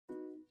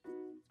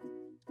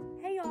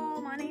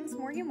my name's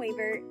Morgan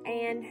Weaver,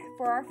 and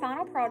for our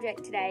final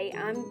project today,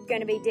 I'm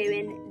going to be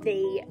doing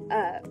the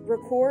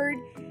record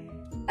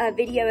a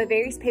video of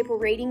various people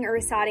reading or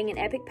reciting an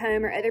epic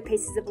poem or other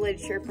pieces of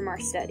literature from our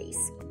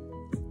studies.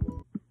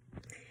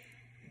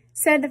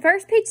 So the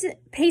first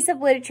piece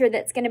of literature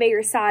that's going to be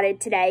recited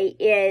today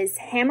is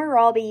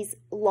Hammurabi's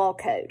Law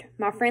Code.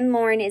 My friend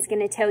Lauren is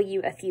going to tell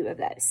you a few of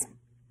those.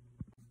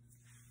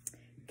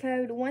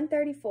 Code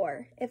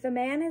 134. If a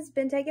man has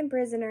been taken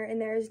prisoner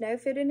and there is no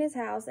food in his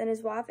house and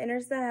his wife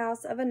enters the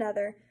house of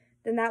another,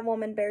 then that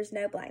woman bears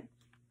no blame.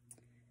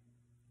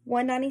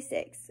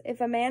 196.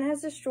 If a man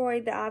has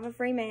destroyed the eye of a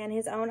free man,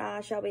 his own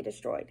eye shall be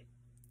destroyed.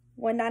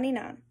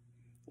 199.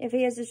 If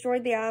he has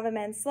destroyed the eye of a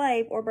man's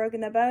slave or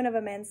broken the bone of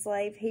a man's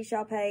slave, he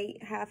shall pay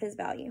half his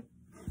value.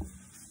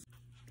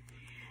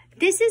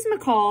 This is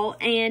McCall,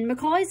 and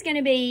McCall is going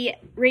to be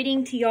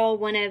reading to y'all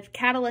one of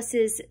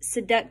Catullus'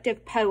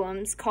 seductive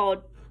poems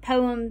called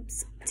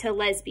Poems to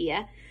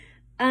Lesbia.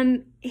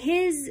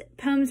 His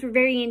poems were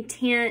very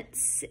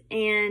intense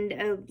and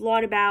a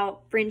lot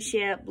about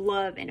friendship,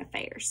 love, and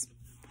affairs.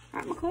 All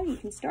right, McCall, you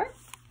can start.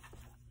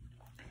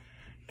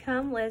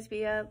 Come,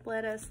 Lesbia,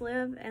 let us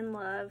live and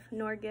love,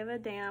 nor give a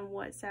damn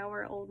what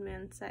sour old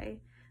men say.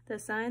 The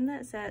sun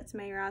that sets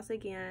may rise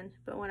again,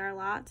 but when our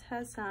light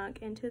has sunk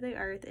into the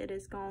earth, it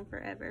is gone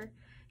forever.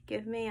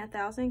 Give me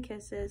 1,000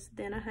 kisses,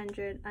 then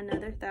 100,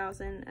 another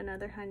 1,000,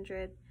 another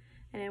 100,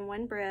 and in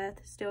one breath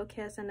still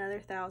kiss another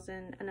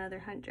 1,000, another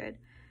 100.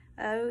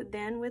 Oh,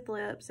 then with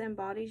lips and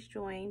bodies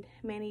joined,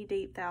 many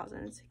deep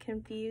thousands,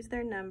 confuse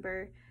their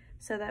number,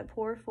 so that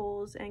poor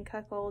fools and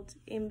cuckolds,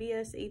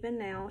 envious even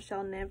now,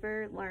 shall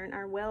never learn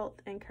our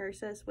wealth and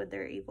curse us with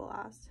their evil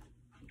eyes.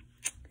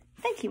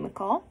 Thank you,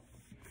 McCall.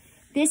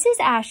 This is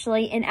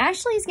Ashley, and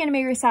Ashley is going to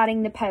be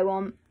reciting the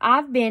poem,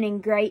 I've Been in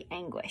Great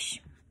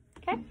Anguish.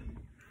 Okay?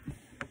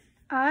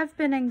 I've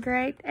been in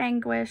great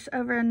anguish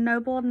over a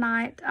noble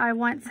knight I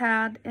once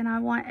had, and I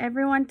want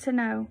everyone to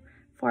know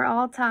for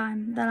all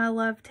time that I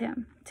loved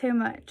him too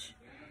much.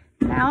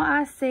 Now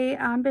I see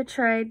I'm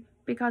betrayed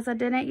because I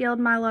didn't yield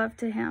my love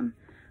to him,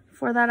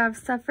 for that I've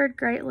suffered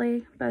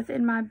greatly both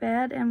in my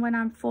bed and when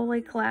I'm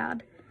fully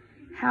clad.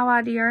 How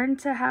I'd yearn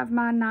to have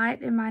my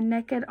knight in my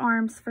naked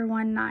arms for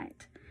one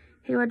night.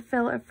 He would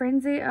feel a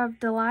frenzy of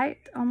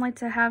delight only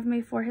to have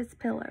me for his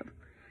pillow.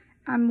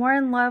 I'm more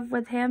in love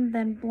with him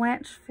than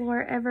Blanche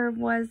Floor ever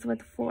was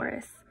with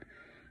Floris.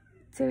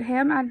 To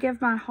him I'd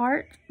give my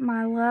heart,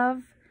 my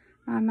love,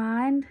 my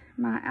mind,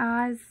 my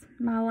eyes,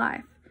 my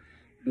life.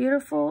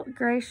 Beautiful,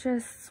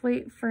 gracious,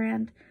 sweet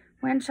friend,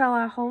 when shall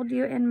I hold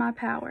you in my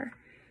power?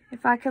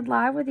 If I could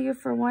lie with you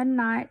for one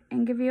night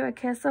and give you a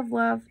kiss of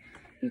love,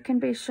 you can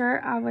be sure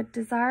I would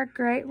desire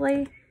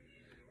greatly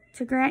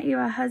to grant you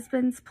a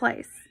husband's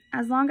place,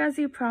 as long as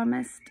you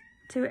promised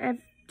to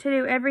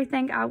do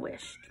everything I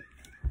wished.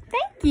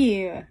 Thank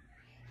you.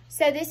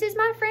 So this is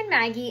my friend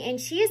Maggie, and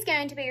she is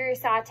going to be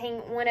reciting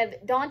one of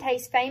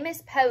Dante's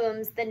famous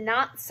poems, The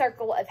Ninth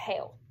Circle of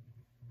Hell.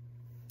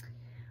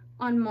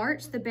 On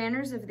march the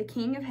banners of the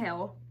king of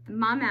hell,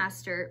 my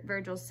master,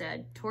 Virgil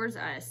said, towards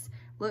us,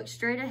 look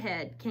straight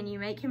ahead, can you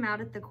make him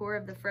out at the core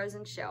of the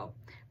frozen shell,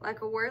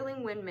 like a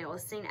whirling windmill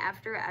seen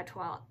afar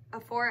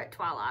at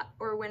twilight,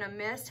 or when a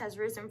mist has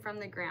risen from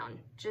the ground,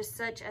 just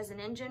such as an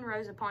engine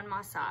rose upon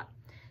my sight,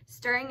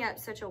 stirring up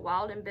such a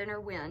wild and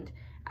bitter wind,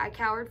 I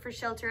cowered for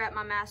shelter at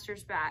my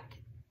master's back,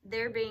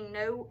 there being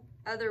no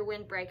other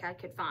windbreak I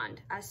could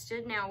find. I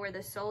stood now where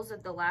the souls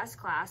of the last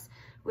class,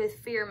 with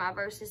fear my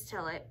verses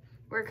tell it,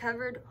 were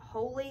covered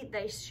wholly,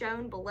 they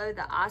shone below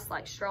the ice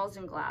like straws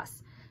in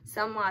glass.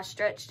 Some lie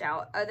stretched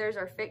out, others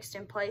are fixed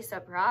in place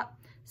upright,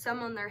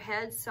 some on their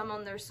heads, some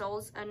on their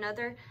souls,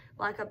 another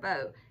like a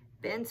bow,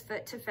 bends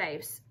foot to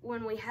face.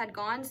 When we had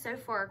gone so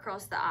far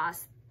across the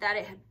ice that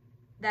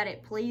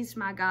it pleased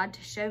my God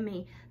to show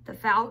me the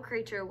foul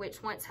creature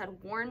which once had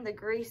worn the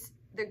grace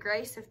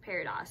of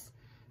paradise.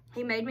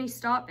 He made me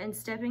stop, and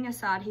stepping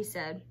aside, he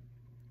said,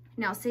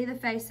 now see the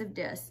face of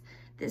Dis.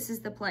 This is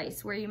the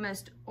place where you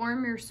must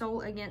arm your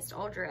soul against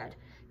all dread.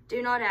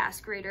 Do not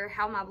ask, reader,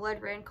 how my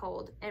blood ran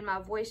cold, and my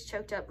voice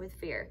choked up with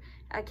fear.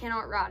 I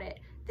cannot write it.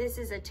 This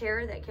is a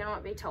terror that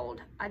cannot be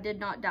told. I did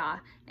not die,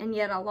 and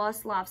yet I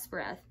lost life's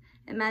breath.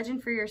 Imagine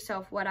for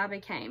yourself what I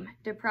became,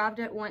 deprived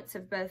at once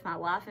of both my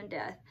life and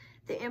death.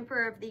 The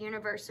emperor of the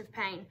universe of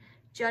pain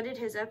jutted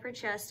his upper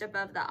chest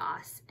above the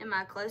ice, and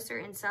my closer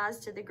in size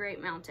to the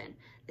great mountain.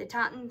 The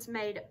Titans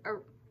make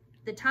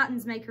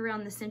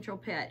around the central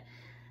pit.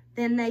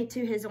 Then they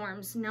to his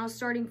arms. Now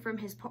starting from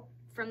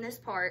this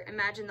part,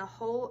 imagine the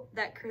whole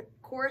that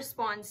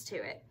corresponds to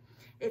it.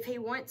 If he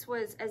once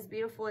was as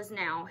beautiful as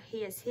now, he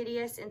is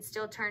hideous and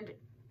still turned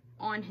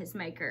on his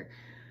maker.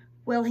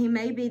 Well, he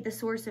may be the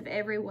source of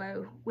every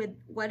woe. With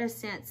what a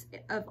sense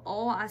of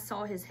awe I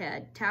saw his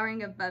head,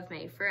 towering above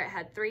me, for it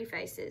had three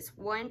faces.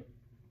 One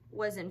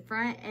was in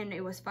front, and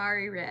it was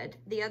fiery red.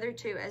 The other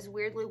two, as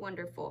weirdly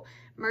wonderful,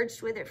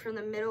 merged with it from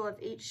the middle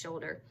of each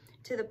shoulder,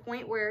 to the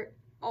point where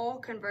all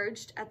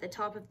converged at the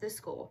top of the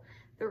skull.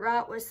 The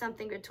right was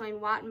something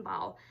between white and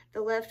bile.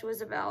 The left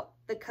was about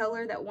the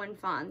color that one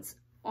finds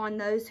on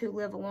those who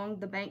live along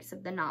the banks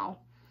of the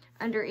Nile.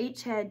 Under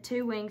each head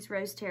 2 wings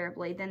rose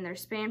terribly, then their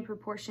span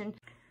proportioned.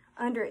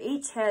 Under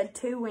each head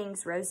 2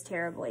 wings rose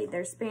terribly,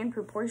 their span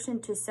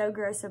proportioned to so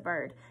gross a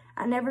bird.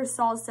 I never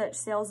saw such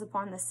sails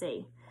upon the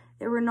sea.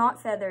 There were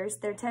not feathers,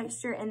 their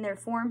texture and their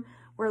form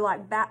were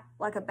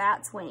like a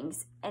bat's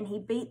wings, and he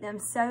beat them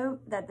so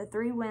that the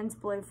 3 winds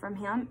blew from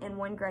him in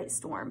one great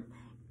storm.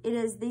 It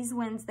is these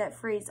winds that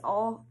freeze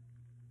all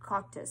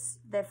Coctus,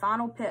 the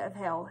final pit of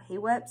hell. He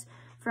wept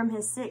from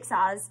his 6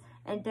 eyes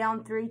and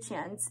down 3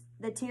 chins.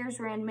 The tears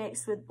ran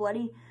mixed with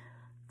bloody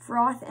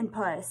froth and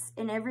pus.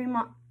 In every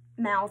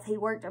mouth he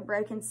worked a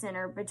broken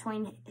sinner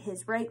between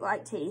his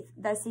rake-like teeth.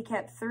 Thus he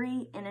kept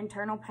 3 in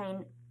eternal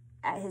pain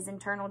at his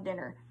eternal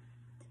dinner.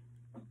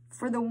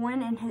 For the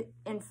one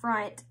in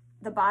front,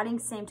 the biting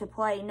seemed to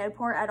play no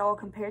part at all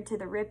compared to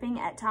the ripping.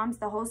 At times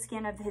the whole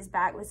skin of his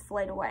back was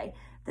flayed away.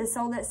 The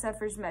soul that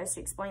suffers most,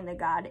 explained the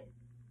guide,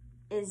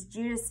 is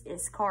Judas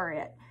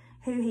Iscariot,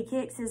 who he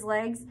kicks his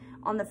legs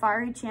on the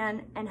fiery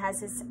chin and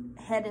has his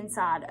head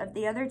inside. Of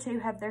the other 2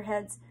 have their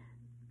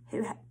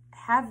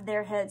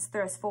heads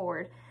thrust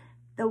forward.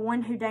 The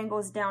one who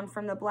dangles down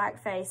from the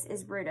black face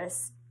is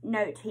Brutus.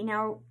 Note, he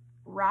now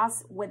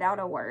writhes without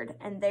a word,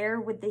 and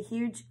there with the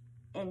huge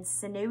and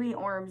sinewy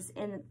arms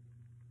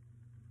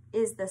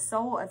is the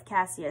soul of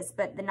Cassius.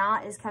 But the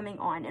night is coming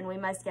on, and we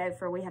must go,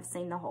 for we have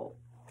seen the whole.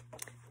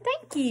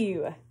 Thank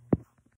you.